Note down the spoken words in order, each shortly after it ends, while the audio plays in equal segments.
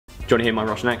you want to hear my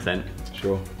Russian accent?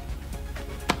 Sure.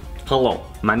 Hello,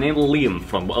 my name is Liam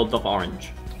from World of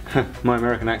Orange. My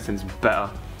American accent's better.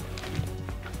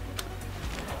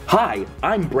 Hi,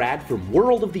 I'm Brad from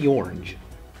World of the Orange.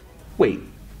 Wait,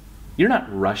 you're not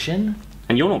Russian?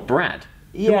 And you're not Brad.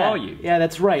 Who are you? Yeah,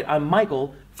 that's right. I'm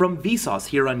Michael from Vsauce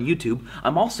here on YouTube.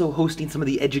 I'm also hosting some of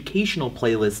the educational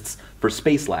playlists for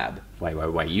Space Lab.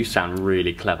 Wait, you sound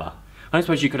really clever. I don't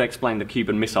suppose you could explain the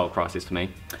Cuban Missile Crisis to me?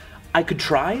 I could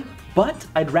try, but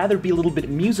I'd rather be a little bit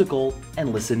musical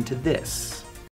and listen to this.